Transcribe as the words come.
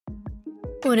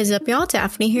What is up, y'all?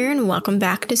 Daphne here, and welcome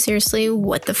back to Seriously,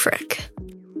 What the Frick?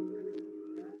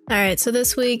 Alright, so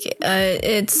this week,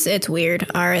 it's weird.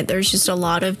 Alright, there's just a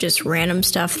lot of just random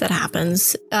stuff that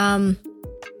happens.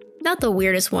 Not the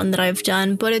weirdest one that I've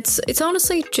done, but it's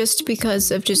honestly just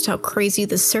because of just how crazy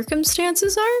the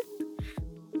circumstances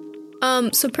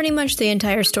are. So pretty much the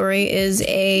entire story is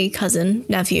a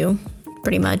nephew,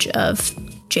 pretty much, of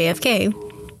JFK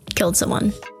killed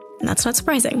someone. And that's not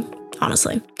surprising,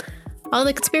 honestly. All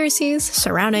the conspiracies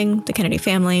surrounding the Kennedy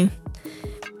family,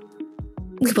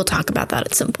 we will talk about that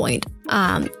at some point.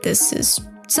 This is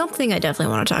something I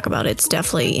definitely want to talk about. It's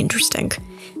definitely interesting.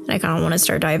 And I kind of want to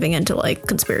start diving into like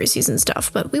conspiracies and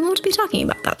stuff, but we won't be talking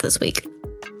about that this week.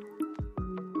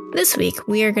 This week,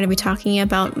 we are going to be talking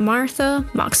about Martha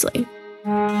Moxley.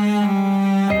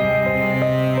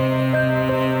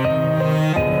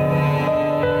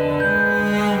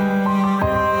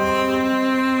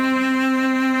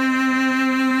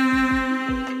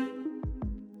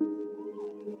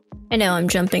 I know, I'm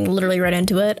jumping literally right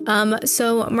into it.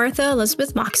 So Martha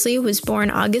Elizabeth Moxley was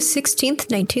born August 16th,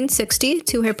 1960,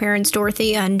 to her parents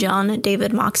Dorothy and John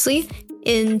David Moxley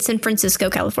in San Francisco,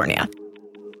 California.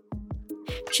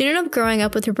 She ended up growing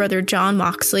up with her brother John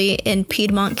Moxley in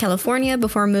Piedmont, California,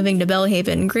 before moving to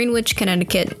Bellhaven, Greenwich,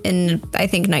 Connecticut in, I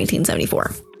think,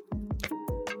 1974.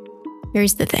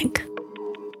 Here's the thing.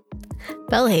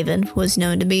 Bellhaven was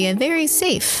known to be a very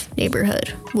safe neighborhood,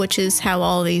 which is how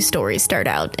all these stories start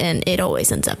out, and it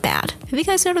always ends up bad. Have you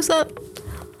guys noticed that?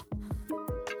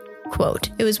 Quote,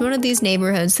 it was one of these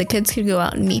neighborhoods that kids could go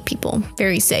out and meet people.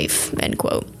 Very safe, end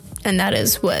quote. And that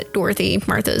is what Dorothy,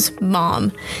 Martha's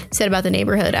mom, said about the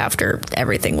neighborhood after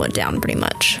everything went down, pretty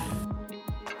much.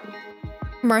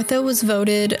 Martha was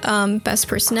voted best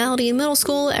personality in middle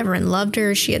school. Everyone loved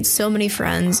her. She had so many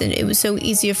friends, and it was so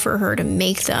easy for her to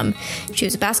make them. She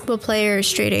was a basketball player, a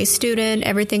straight-A student.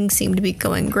 Everything seemed to be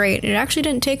going great. It actually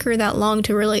didn't take her that long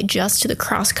to really adjust to the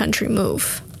cross-country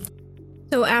move.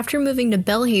 So after moving to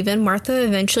Bellhaven, Martha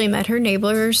eventually met her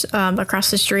neighbors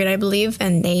across the street, I believe,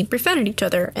 and they befriended each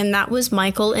other, and that was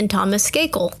Michael and Thomas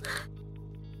Skakel.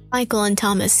 Michael and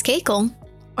Thomas Skakel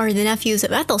are the nephews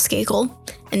of Ethel Skakel,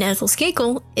 and Ethel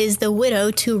Skakel is the widow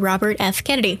to Robert F.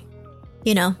 Kennedy.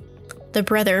 You know, the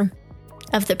brother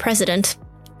of the president,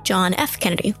 John F.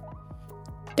 Kennedy.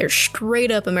 They're straight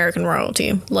up American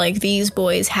royalty. Like, these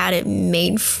boys had it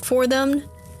made for them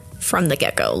from the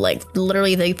get-go. Like,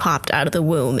 literally they popped out of the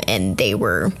womb and they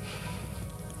were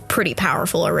pretty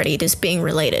powerful already, just being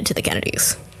related to the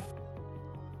Kennedys.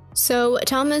 So,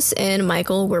 Thomas and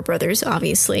Michael were brothers,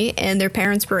 obviously, and their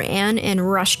parents were Anne and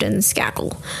Rushton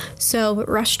Skakel. So,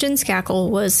 Rushton Skakel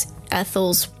was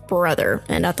Ethel's brother,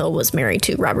 and Ethel was married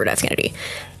to Robert F. Kennedy.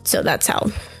 So, that's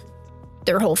how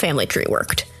their whole family tree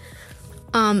worked.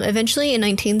 Eventually, in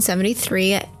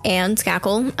 1973, Anne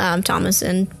Skakel, Thomas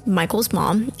and Michael's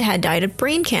mom, had died of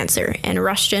brain cancer, and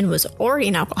Rushton was already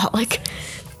an alcoholic.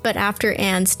 But after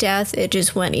Anne's death, it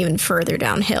just went even further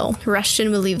downhill. Rushton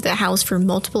would leave the house for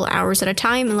multiple hours at a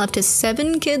time and left his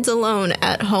 7 kids alone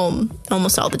at home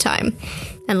almost all the time,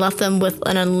 and left them with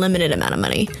an unlimited amount of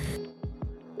money.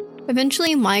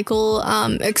 Eventually, Michael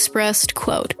expressed,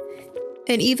 quote,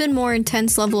 an even more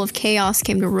intense level of chaos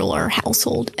came to rule our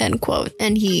household, end quote.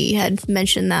 And he had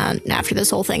mentioned that after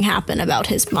this whole thing happened about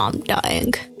his mom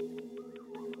dying.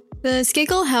 The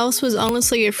Skakel house was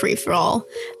honestly a free-for-all.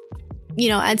 You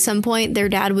know, at some point, their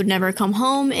dad would never come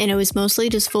home, and it was mostly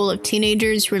just full of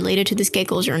teenagers related to the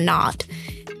Skakels or not.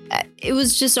 It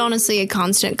was just honestly a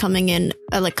constant coming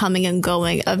and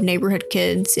going of neighborhood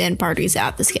kids and parties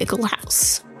at the Skakel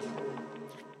house.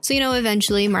 So, you know,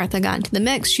 eventually Martha got into the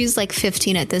mix. She's like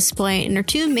 15 at this point, and her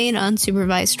 2 main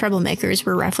unsupervised troublemakers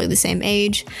were roughly the same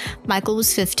age. Michael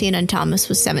was 15 and Thomas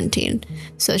was 17.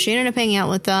 So she ended up hanging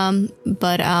out with them.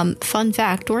 But fun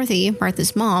fact, Dorothy,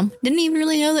 Martha's mom, didn't even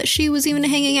really know that she was even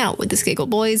hanging out with the Skakel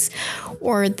boys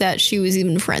or that she was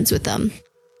even friends with them.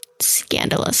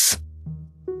 Scandalous.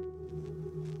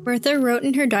 Martha wrote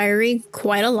in her diary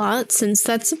quite a lot, since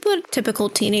that's what typical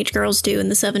teenage girls do in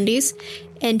the 70s,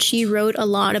 and she wrote a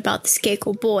lot about the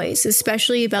Skakel boys,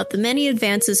 especially about the many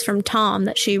advances from Tom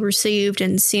that she received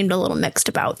and seemed a little mixed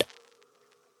about.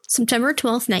 September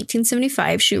 12th,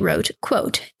 1975, she wrote,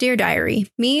 quote, Dear Diary,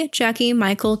 me, Jackie,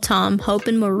 Michael, Tom, Hope,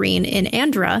 and Maureen and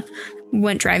Andra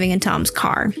went driving in Tom's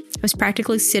car. I was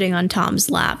practically sitting on Tom's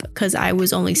lap because I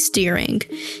was only steering.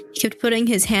 He kept putting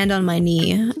his hand on my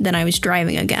knee, then I was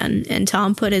driving again, and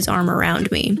Tom put his arm around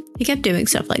me. He kept doing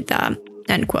stuff like that,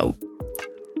 end quote.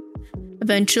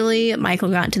 Eventually, Michael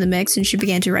got into the mix and she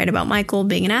began to write about Michael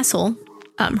being an asshole.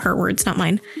 Her words, not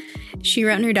mine. She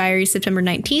wrote in her diary September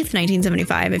 19th,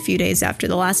 1975, a few days after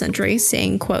the last entry,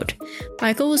 saying, quote,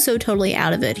 "Michael was so totally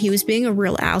out of it. He was being a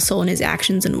real asshole in his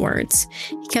actions and words.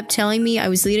 He kept telling me I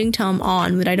was leading Tom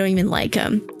on, but I don't even like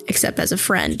him, except as a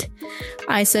friend.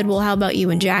 I said, well, how about you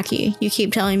and Jackie? You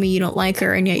keep telling me you don't like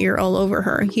her, and yet you're all over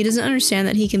her. He doesn't understand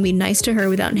that he can be nice to her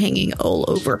without hanging all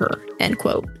over her," end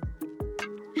quote.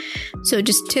 So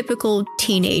just typical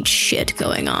teenage shit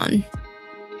going on.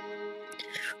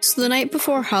 So the night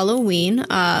before Halloween,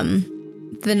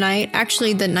 the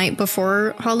night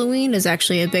before Halloween is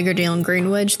actually a bigger deal in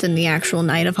Greenwich than the actual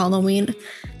night of Halloween,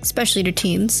 especially to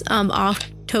teens.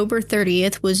 October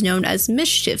 30th was known as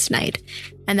Mischief Night,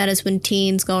 and that is when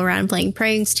teens go around playing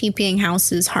pranks, TPing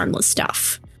houses, harmless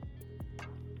stuff.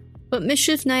 But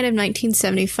Mischief Night of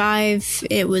 1975,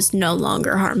 it was no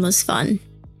longer harmless fun.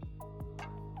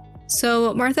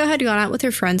 So Martha had gone out with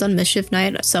her friends on Mischief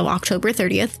Night, so October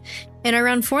 30th, and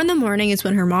around 4 a.m. is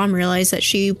when her mom realized that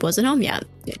she wasn't home yet.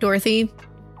 Dorothy,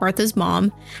 Martha's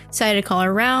mom, decided to call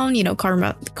her around,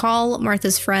 call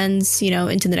Martha's friends,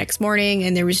 into the next morning,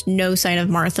 and there was no sign of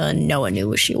Martha, and no one knew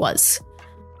where she was.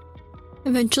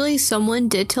 Eventually, someone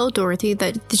did tell Dorothy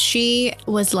that she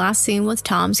was last seen with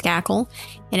Tom Skakel,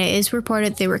 and it is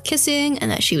reported they were kissing and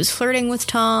that she was flirting with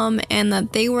Tom, and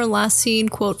that they were last seen,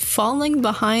 quote, falling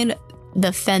behind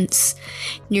the fence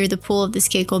near the pool of the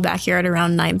Skakel backyard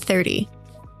around 9:30.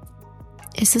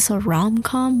 Is this a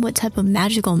rom-com? What type of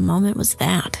magical moment was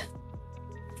that?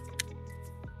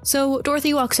 So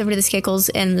Dorothy walks over to the Skakels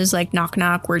and is like, knock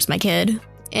knock, where's my kid?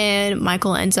 And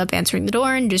Michael ends up answering the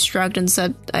door and just shrugged and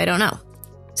said, I don't know.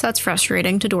 So that's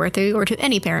frustrating to Dorothy, or to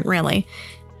any parent really.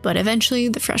 But eventually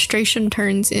the frustration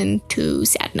turns into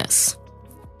sadness.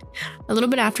 A little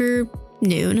bit after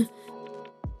noon,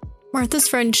 Martha's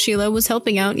friend Sheila was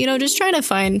helping out, just trying to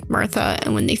find Martha.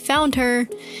 And when they found her,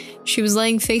 she was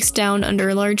laying face down under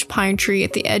a large pine tree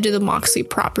at the edge of the Moxley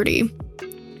property.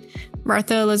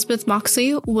 Martha Elizabeth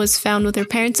Moxley was found with her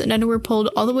parents, and underwear pulled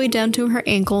all the way down to her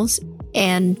ankles,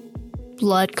 and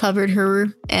blood covered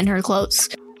her and her clothes.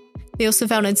 They also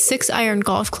found a 6-iron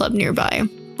golf club nearby,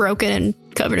 broken and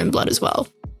covered in blood as well.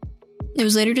 It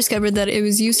was later discovered that it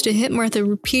was used to hit Martha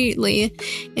repeatedly,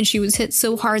 and she was hit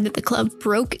so hard that the club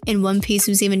broke, and one piece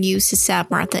was even used to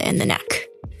stab Martha in the neck.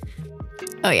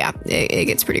 Oh yeah, it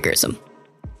gets pretty gruesome.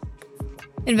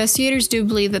 Investigators do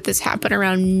believe that this happened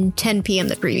around 10 p.m.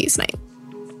 the previous night.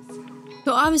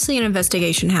 So obviously an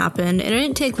investigation happened, and it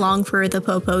didn't take long for the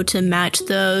Popo to match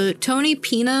the Tony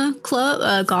Pina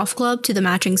golf club to the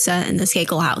matching set in the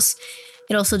Skakel house.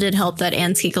 It also did help that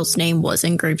Anne Skakel's name was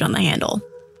engraved on the handle.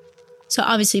 So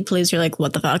obviously police are like,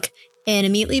 what the fuck? And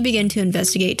immediately begin to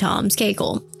investigate Tom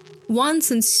Skakel. One,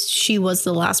 since he was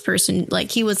the last person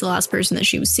that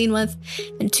she was seen with,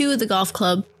 and two, the golf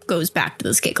club goes back to the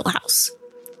Skakel house.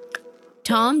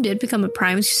 Tom did become a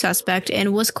prime suspect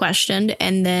and was questioned,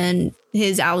 and then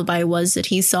his alibi was that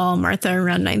he saw Martha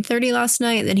around 9:30 last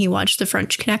night, then he watched The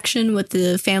French Connection with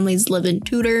the family's live-in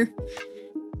tutor.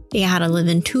 He had a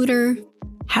live-in tutor.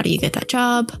 How do you get that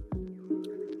job?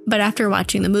 But after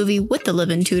watching the movie with the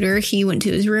live-in tutor, he went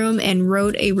to his room and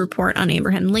wrote a report on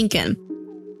Abraham Lincoln,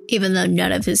 even though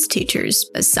none of his teachers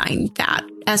assigned that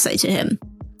essay to him.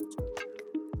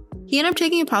 He ended up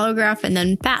taking a polygraph and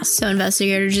then passed, so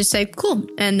investigators just say, cool,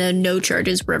 and then no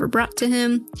charges were ever brought to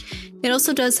him. It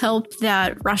also does help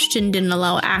that Rushton didn't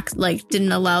allow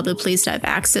the police to have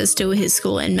access to his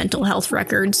school and mental health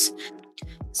records.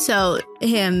 So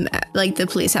the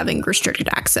police having restricted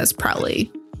access probably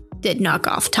did knock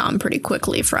off Tom pretty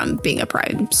quickly from being a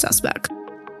prime suspect.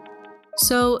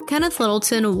 So Kenneth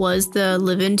Littleton was the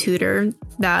live-in tutor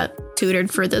that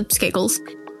tutored for the Skakels.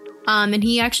 And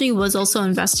he actually was also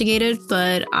investigated,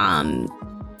 but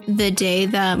the day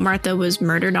that Martha was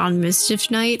murdered on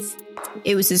Mischief Night,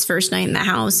 it was his first night in the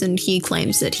house, and he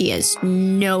claims that he has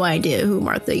no idea who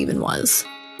Martha even was.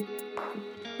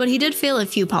 But he did fail a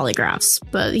few polygraphs,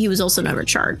 but he was also never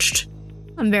charged.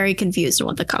 I'm very confused on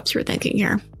what the cops were thinking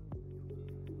here.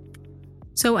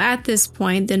 So at this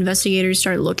point, the investigators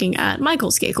start looking at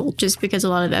Michael Skakel, just because a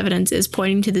lot of evidence is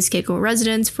pointing to the Skakel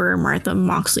residence for Martha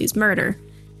Moxley's murder.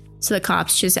 So the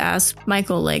cops just asked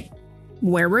Michael,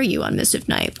 where were you on Mischief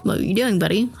Night? What were you doing,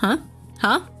 buddy? Huh?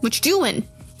 What you doing?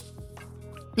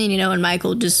 And,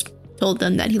 Michael just told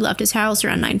them that he left his house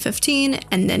around 9:15,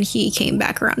 and then he came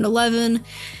back around 11,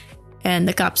 and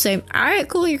the cops say, all right,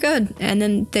 cool, you're good. And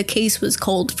then the case was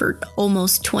cold for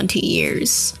almost 20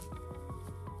 years.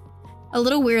 A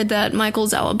little weird that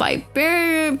Michael's alibi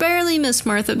barely missed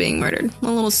Martha being murdered. A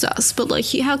little sus, but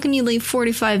how can you leave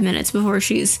 45 minutes before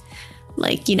she's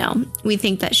Like, we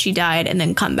think that she died and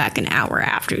then come back an hour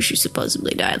after she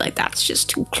supposedly died. Like, that's just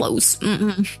too close.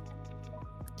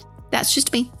 That's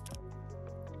just me.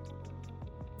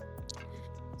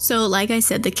 So, like I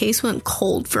said, the case went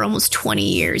cold for almost 20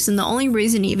 years, and the only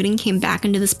reason it even came back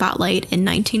into the spotlight in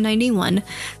 1991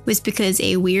 was because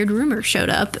a weird rumor showed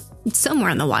up somewhere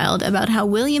in the wild about how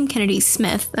William Kennedy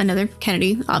Smith, another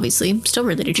Kennedy, obviously still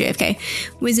related to JFK,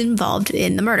 was involved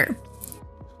in the murder.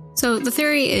 So the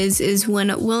theory is when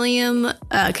William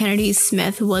Kennedy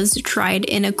Smith was tried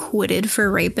and acquitted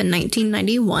for rape in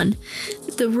 1991,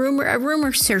 a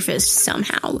rumor surfaced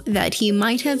somehow that he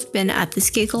might have been at the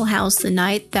Skakel house the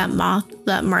night that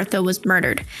Martha was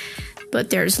murdered.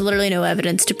 But there's literally no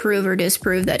evidence to prove or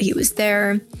disprove that he was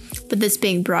there. But this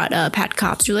being brought up had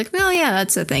cops who were like, oh yeah,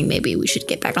 that's a thing. Maybe we should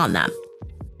get back on that.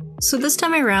 So this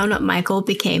time around, Michael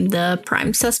became the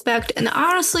prime suspect, and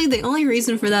honestly, the only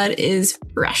reason for that is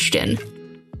Rushton.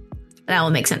 That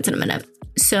will make sense in a minute.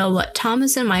 So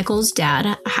Thomas and Michael's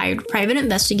dad hired private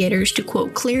investigators to,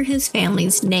 quote, clear his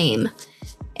family's name.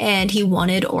 And he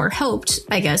wanted or hoped,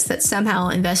 I guess, that somehow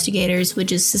investigators would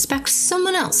just suspect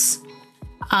someone else,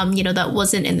 that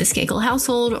wasn't in the Skakel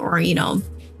household or,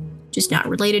 just not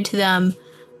related to them.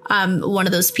 One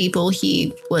of those people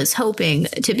he was hoping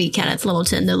to be Kenneth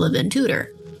Littleton, the live-in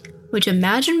tutor. Which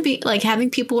imagine having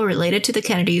people related to the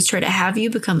Kennedys try to have you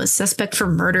become a suspect for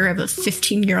murder of a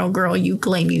 15-year-old girl you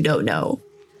claim you don't know.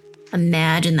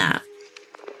 Imagine that.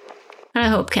 I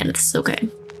hope Kenneth's okay.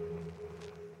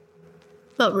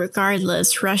 But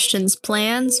regardless, Rushton's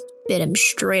plans bit him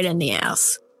straight in the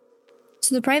ass.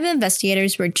 So the private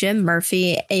investigators were Jim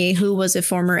Murphy, who was a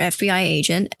former FBI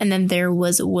agent, and then there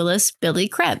was Willis Billy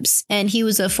Krebs, and he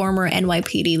was a former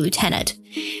NYPD lieutenant.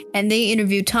 And they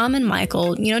interviewed Tom and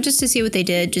Michael, just to see what they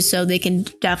did, just so they can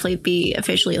definitely be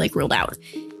officially ruled out.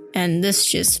 And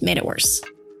this just made it worse.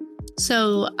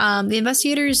 So the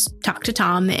investigators talked to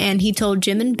Tom, and he told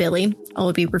Jim and Billy,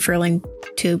 I'll be referring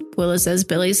to Willis as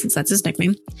Billy since that's his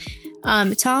nickname.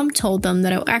 Tom told them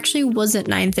that it actually wasn't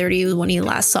 9:30 when he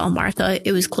last saw Martha.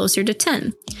 It was closer to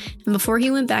 10. And before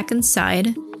he went back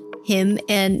inside, him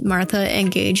and Martha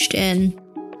engaged in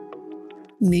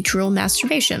mutual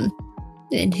masturbation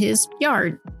in his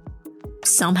yard.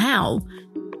 Somehow.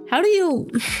 How did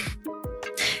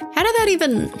that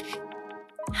even...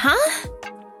 Huh?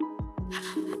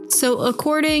 So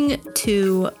according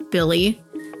to Billy,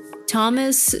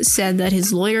 Thomas said that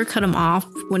his lawyer cut him off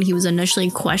when he was initially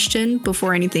questioned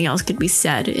before anything else could be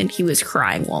said, and he was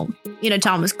crying. Well,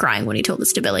 Tom was crying when he told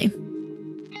this to Billy.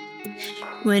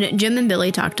 When Jim and Billy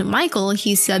talked to Michael,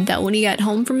 he said that when he got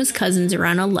home from his cousins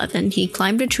around 11, he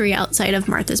climbed a tree outside of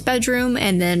Martha's bedroom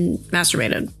and then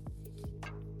masturbated.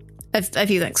 A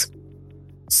few things.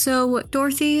 So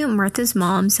Dorothy, Martha's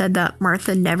mom, said that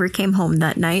Martha never came home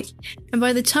that night, and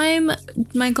by the time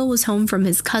Michael was home from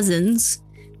his cousins,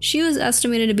 she was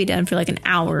estimated to be dead for an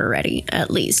hour already,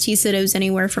 at least. He said it was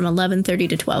anywhere from 11:30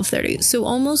 to 12:30, so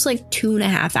almost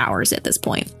 2.5 hours at this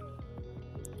point.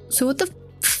 So what the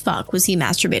fuck was he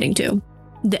masturbating to?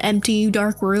 The empty,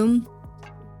 dark room?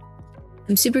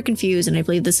 I'm super confused, and I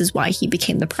believe this is why he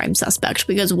became the prime suspect,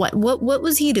 because what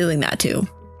was he doing that to?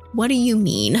 What do you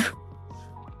mean?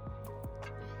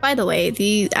 By the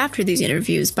way, after these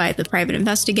interviews by the private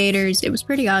investigators, it was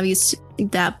pretty obvious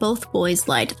that both boys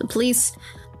lied to the police,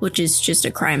 which is just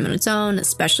a crime on its own,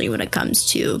 especially when it comes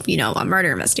to, a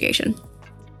murder investigation.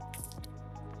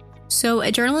 So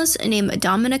a journalist named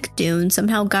Dominic Doon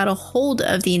somehow got a hold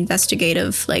of the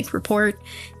investigative report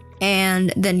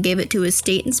and then gave it to a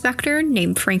state inspector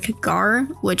named Frank Garr,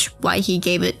 which why he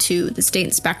gave it to the state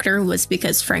inspector was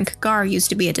because Frank Garr used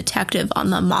to be a detective on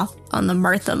the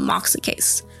Martha Moxley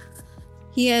case.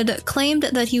 He had claimed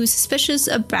that he was suspicious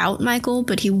about Michael,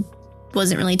 but he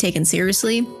wasn't really taken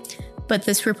seriously. But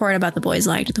this report about the boys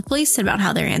lying to the police and about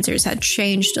how their answers had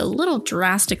changed a little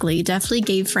drastically definitely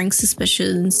gave Frank's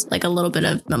suspicions a little bit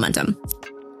of momentum.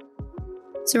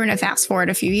 So we're going to fast forward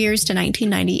a few years to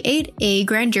 1998. A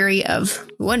grand jury of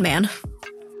one man,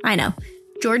 I know,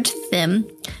 George Thim.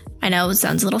 I know it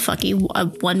sounds a little fucky, a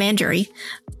one-man jury.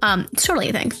 It's totally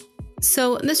a thing.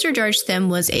 So Mr. George Thim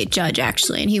was a judge,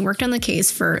 actually, and he worked on the case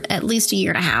for at least a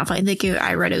year and a half. I think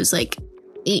I read it was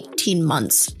 18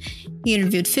 months. He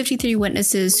interviewed 53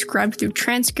 witnesses, scrubbed through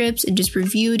transcripts, and just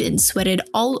reviewed and sweated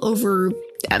all over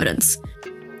evidence.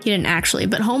 He didn't actually,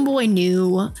 but Homeboy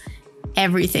knew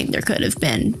everything there could have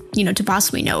been, to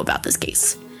possibly know about this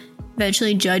case.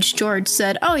 Eventually, Judge George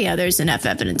said, oh yeah, there's enough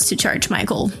evidence to charge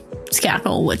Michael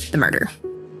Skakel with the murder.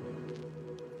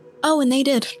 Oh, and they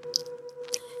did.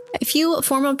 A few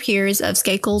former peers of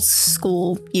Skakel's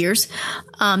school years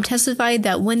testified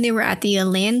that when they were at the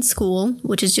Land School,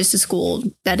 which is just a school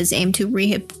that is aimed to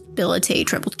rehabilitate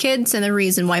troubled kids, and the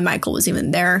reason why Michael was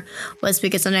even there was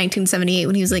because in 1978,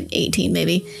 when he was like 18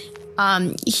 maybe,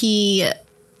 he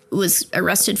was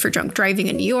arrested for drunk driving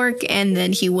in New York, and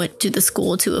then he went to the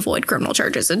school to avoid criminal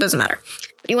charges. It doesn't matter,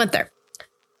 but he went there.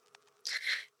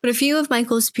 But a few of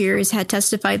Michael's peers had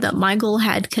testified that Michael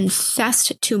had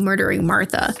confessed to murdering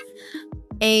Martha.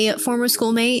 A former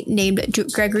schoolmate named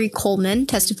Gregory Coleman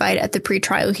testified at the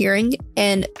pretrial hearing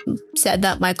and said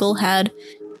that Michael had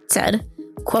said,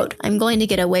 quote, "I'm going to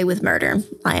get away with murder.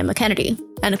 I am a Kennedy,"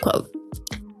 end quote.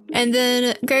 And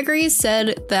then Gregory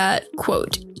said that,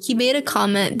 quote, he made a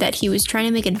comment that he was trying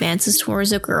to make advances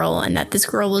towards a girl and that this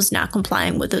girl was not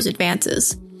complying with those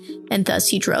advances, and thus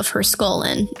he drove her skull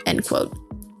in, end quote.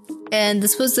 And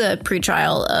this was the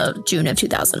pretrial of June of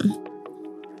 2000.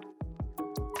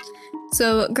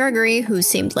 So Gregory, who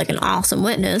seemed like an awesome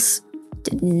witness,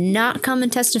 did not come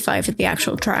and testify for the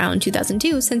actual trial in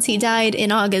 2002 since he died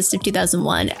in August of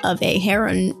 2001 of a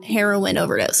heroin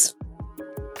overdose.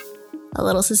 A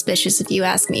little suspicious if you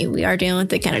ask me. We are dealing with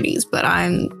the Kennedys, but I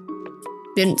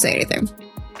didn't say anything.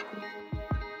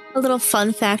 A little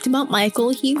fun fact about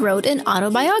Michael, he wrote an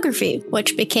autobiography,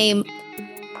 which became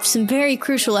some very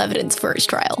crucial evidence for his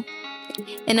trial.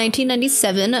 In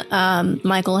 1997,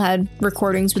 Michael had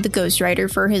recordings with a ghostwriter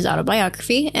for his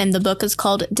autobiography, and the book is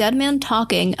called Dead Man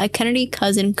Talking, A Kennedy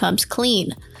Cousin Comes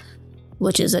Clean,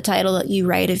 which is a title that you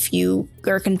write if you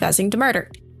are confessing to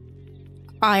murder.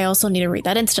 I also need to read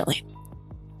that instantly.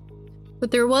 But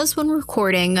there was one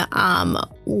recording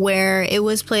where it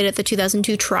was played at the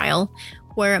 2002 trial,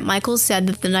 where Michael said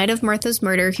that the night of Martha's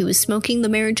murder, he was smoking the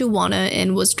marijuana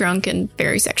and was drunk and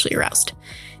very sexually aroused.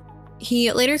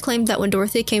 He later claimed that when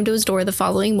Dorothy came to his door the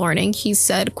following morning, he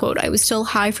said, quote, "I was still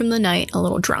high from the night, a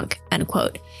little drunk," end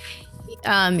quote.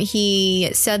 He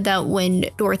said that when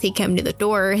Dorothy came to the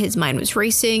door, his mind was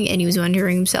racing and he was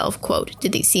wondering himself, quote,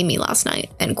 "Did they see me last night?"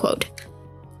 end quote.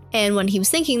 And when he was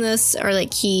thinking this, or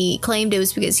like he claimed it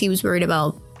was because he was worried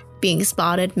about being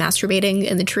spotted masturbating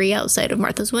in the tree outside of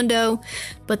Martha's window,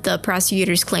 but the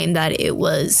prosecutors claimed that it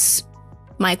was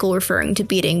Michael referring to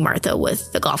beating Martha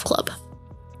with the golf club.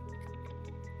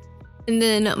 And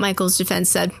then Michael's defense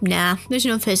said, nah, there's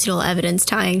no physical evidence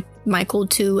tying Michael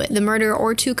to the murder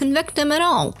or to convict him at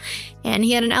all, and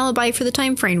he had an alibi for the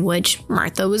time frame which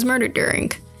Martha was murdered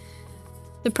during.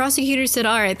 The prosecutor said,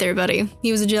 all right there, buddy.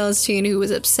 He was a jealous teen who was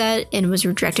upset and was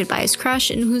rejected by his crush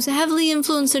and who's heavily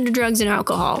influenced into drugs and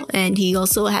alcohol. And he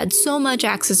also had so much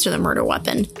access to the murder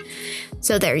weapon.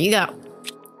 So there you go.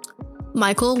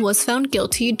 Michael was found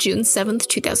guilty June 7th,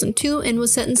 2002 and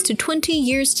was sentenced to 20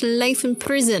 years to life in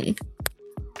prison.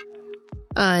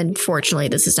 Unfortunately,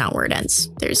 this is not where it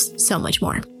ends. There's so much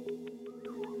more.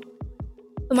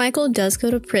 Michael does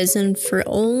go to prison for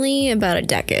only about a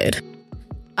decade.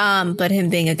 But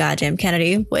him being a goddamn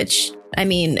Kennedy, which, I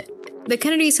mean, the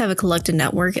Kennedys have a collective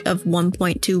network of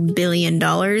 $1.2 billion.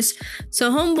 So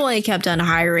homeboy kept on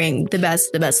hiring the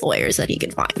best lawyers that he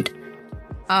could find.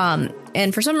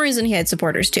 And for some reason he had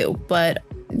supporters too, but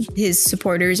his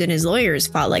supporters and his lawyers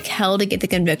fought like hell to get the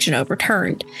conviction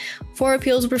overturned. 4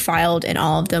 appeals were filed and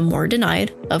all of them were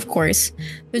denied, of course.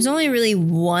 There's only really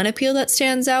one appeal that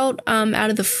stands out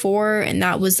of the 4, and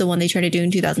that was the one they tried to do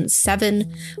in 2007,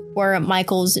 where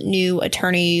Michael's new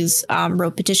attorneys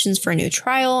wrote petitions for a new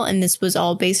trial, and this was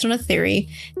all based on a theory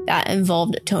that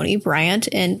involved Tony Bryant,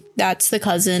 and that's the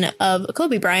cousin of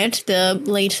Kobe Bryant, the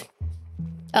late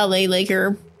LA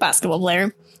Laker basketball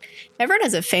player. Everyone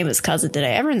has a famous cousin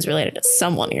today. Everyone's related to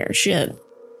someone here. Shit.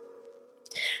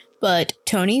 But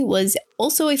Tony was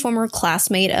also a former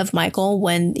classmate of Michael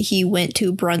when he went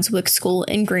to Brunswick School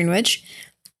in Greenwich.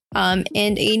 And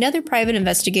another private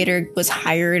investigator was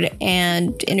hired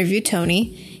and interviewed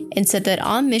Tony and said that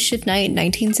on Mischief Night in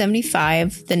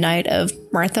 1975, the night of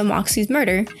Martha Moxley's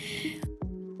murder,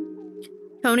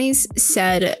 Tony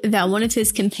said that one of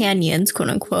his companions, quote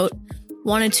unquote,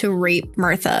 wanted to rape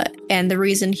Martha, and the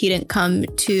reason he didn't come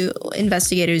to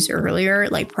investigators earlier,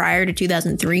 like prior to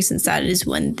 2003, since that is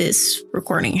when this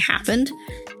recording happened,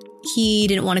 he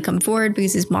didn't want to come forward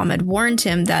because his mom had warned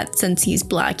him that since he's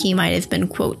black, he might have been,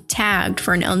 quote, tagged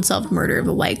for an unsolved murder of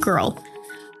a white girl,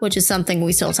 which is something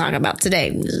we still talk about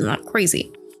today. This is not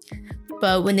crazy.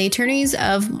 But when the attorneys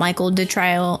of Michael did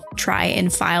try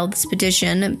and file this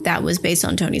petition that was based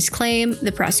on Tony's claim,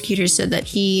 the prosecutor said that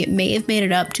he may have made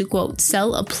it up to, quote,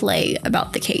 sell a play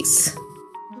about the case.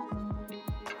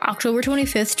 October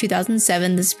 25th,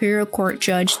 2007, the Superior Court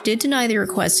judge did deny the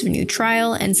request of a new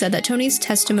trial and said that Tony's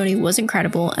testimony wasn't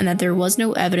credible and that there was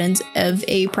no evidence of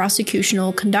a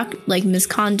prosecutorial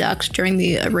misconduct during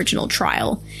the original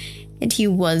trial, and he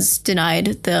was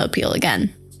denied the appeal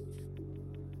again.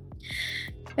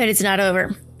 And it's not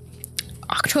over.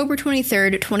 October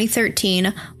 23rd,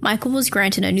 2013, Michael was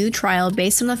granted a new trial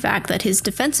based on the fact that his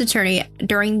defense attorney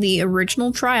during the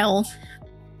original trial,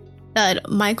 that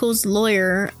Michael's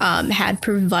lawyer had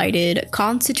provided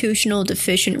constitutional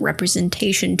deficient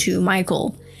representation to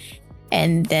Michael.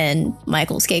 And then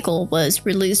Michael Skakel was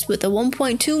released with a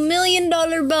 $1.2 million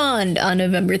bond on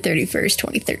November 31st,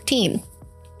 2013.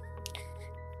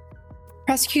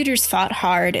 Prosecutors fought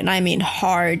hard, and I mean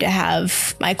hard, to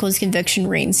have Michael's conviction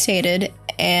reinstated,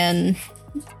 and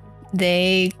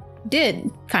they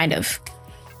did, kind of.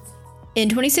 In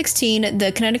 2016,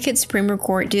 the Connecticut Supreme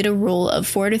Court did a rule of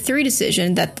 4-3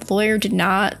 decision that the lawyer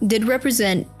did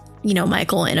represent,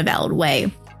 Michael in a valid way.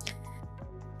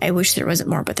 I wish there wasn't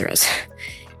more, but there is.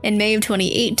 In May of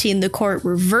 2018, the court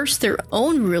reversed their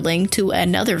own ruling to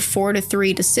another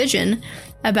 4-3 decision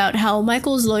about how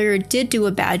Michael's lawyer did do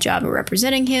a bad job of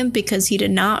representing him because he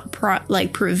did not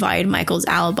provide Michael's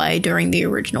alibi during the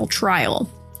original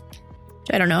trial.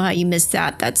 I don't know how you missed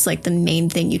that. That's like the main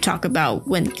thing you talk about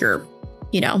when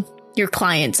your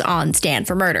client's on stand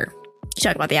for murder. You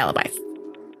talk about the alibi.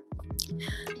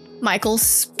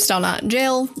 Michael's still not in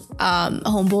jail.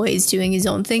 Homeboy is doing his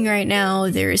own thing right now.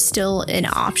 There is still an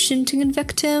option to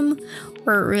convict him,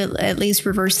 or at least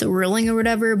reverse the ruling or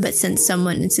whatever. But since some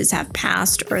witnesses have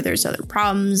passed, or there's other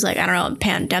problems, like, I don't know, a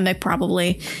pandemic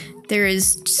probably, there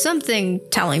is something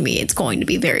telling me it's going to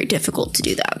be very difficult to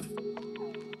do that.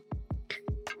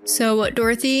 So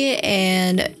Dorothy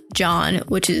and John,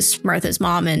 which is Martha's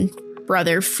mom and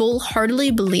brother,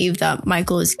 full-heartedly believe that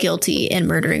Michael is guilty in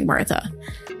murdering Martha.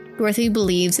 Dorothy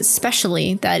believes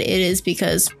especially that it is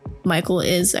because Michael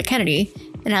is a Kennedy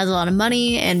and has a lot of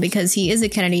money, and because he is a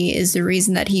Kennedy is the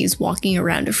reason that he is walking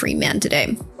around a free man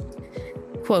today.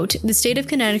 Quote, "The state of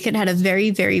Connecticut had a very,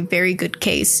 very, very good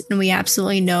case, and we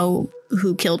absolutely know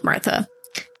who killed Martha.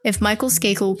 If Michael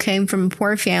Skakel came from a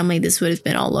poor family, this would have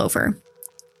been all over.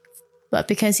 But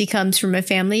because he comes from a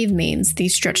family of means, they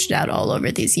stretched it out all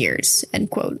over these years," end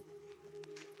quote.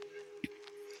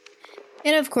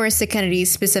 And of course, the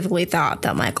Kennedys specifically thought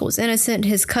that Michael was innocent.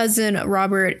 His cousin,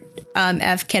 Robert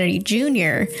F. Kennedy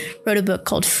Jr., wrote a book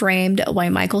called Framed, Why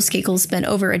Michael Skakel Spent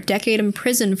Over a Decade in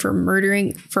Prison for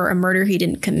a Murder He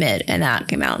Didn't Commit, and that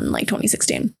came out in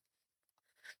 2016.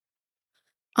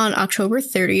 On October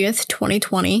 30th,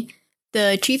 2020,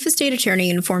 the chief of state attorney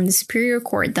informed the Superior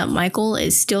Court that Michael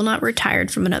is still not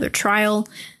retired from another trial,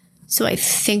 so I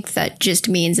think that just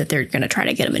means that they're going to try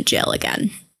to get him in jail again.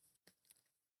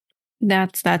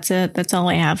 That's it. That's all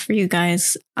I have for you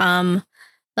guys.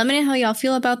 Let me know how y'all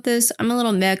feel about this. I'm a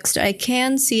little mixed. I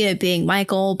can see it being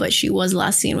Michael, but she was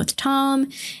last seen with Tom,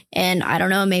 and I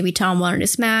don't know, maybe Tom wanted to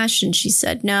smash and she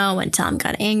said no, and Tom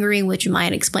got angry, which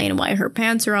might explain why her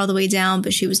pants are all the way down,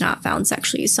 but she was not found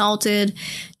sexually assaulted.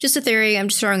 Just a theory. I'm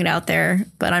just throwing it out there,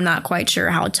 but I'm not quite sure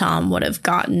how Tom would have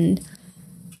gotten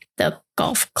the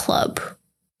golf club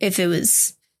if it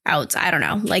was out. I don't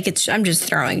know. I'm just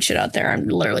throwing shit out there. I'm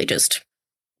literally just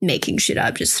making shit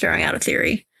up, just throwing out a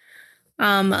theory.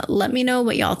 Let me know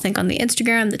what y'all think on the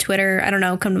Instagram, the Twitter. I don't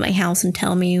know. Come to my house and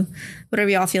tell me whatever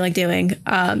y'all feel like doing.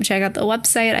 Check out the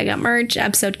website. I got merch,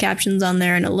 episode captions on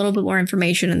there, and a little bit more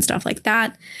information and stuff like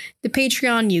that. The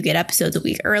Patreon, you get episodes a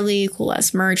week early, cool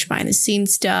ass merch, behind the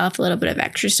scenes stuff, a little bit of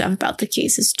extra stuff about the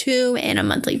cases too, and a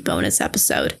monthly bonus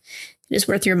episode. It is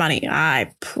worth your money.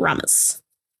 I promise.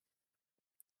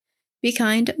 Be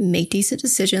kind, make decent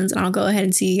decisions, and I'll go ahead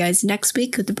and see you guys next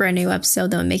week with a brand new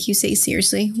episode that will make you say,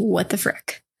 seriously, what the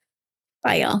frick?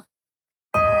 Bye, y'all.